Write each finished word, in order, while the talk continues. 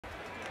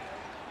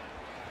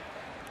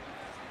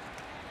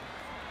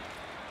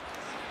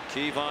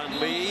Kevon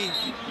Lee.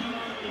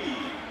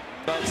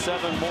 About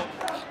 7 more.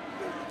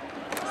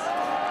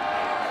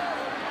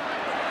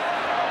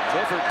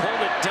 Clifford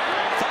pulled it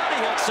down. Thought he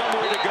had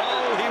somewhere to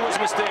go. He was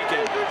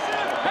mistaken.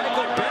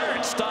 Michael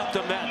Barrett stopped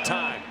him that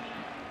time.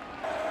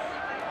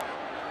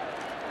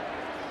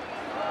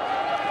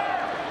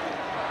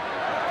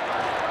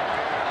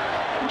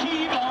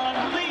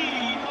 Kevon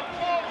Lee, the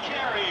ball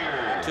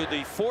carrier. To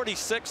the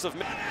 46 of.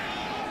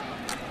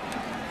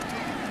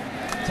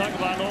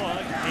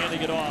 Tagovailoa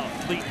handing it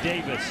off. Fleet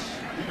Davis.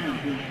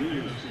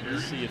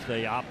 Let's see if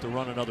they opt to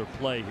run another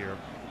play here.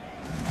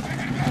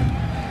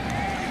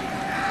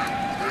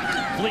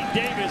 Fleet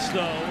Davis,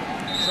 though,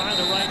 trying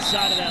the right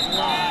side of that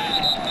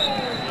line.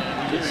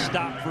 And he just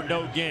stopped for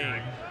no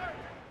gain.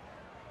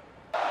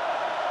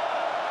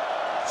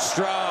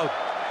 Stroud.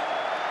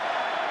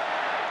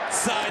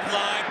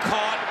 Sideline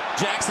caught.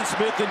 Jackson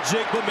Smith and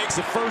Jigba makes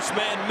a first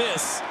man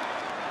miss.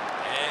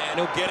 And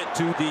he'll get it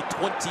to the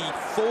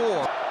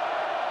 24.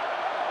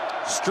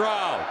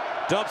 Stroud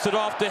dumps it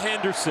off to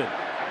Henderson.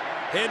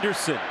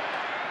 Henderson.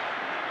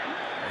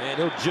 And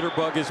he'll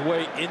jitterbug his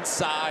way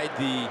inside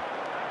the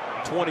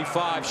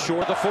 25,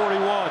 short the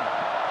 41.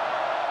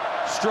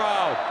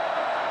 Stroud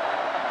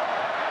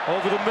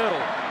over the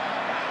middle.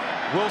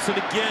 Wilson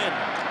again.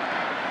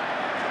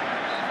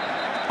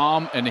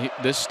 And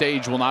this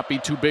stage will not be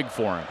too big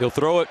for him. He'll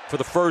throw it for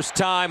the first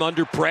time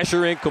under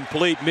pressure,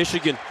 incomplete.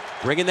 Michigan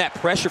bringing that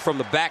pressure from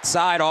the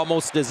backside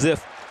almost as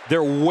if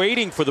they're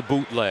waiting for the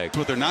bootleg. That's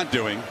what they're not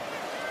doing.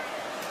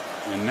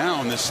 And now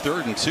in this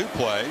 3rd and 2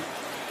 play,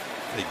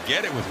 they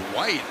get it with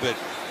White, but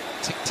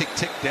tick, tick,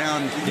 tick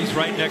down. He's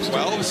right next to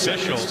 12 the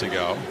seconds to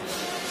go.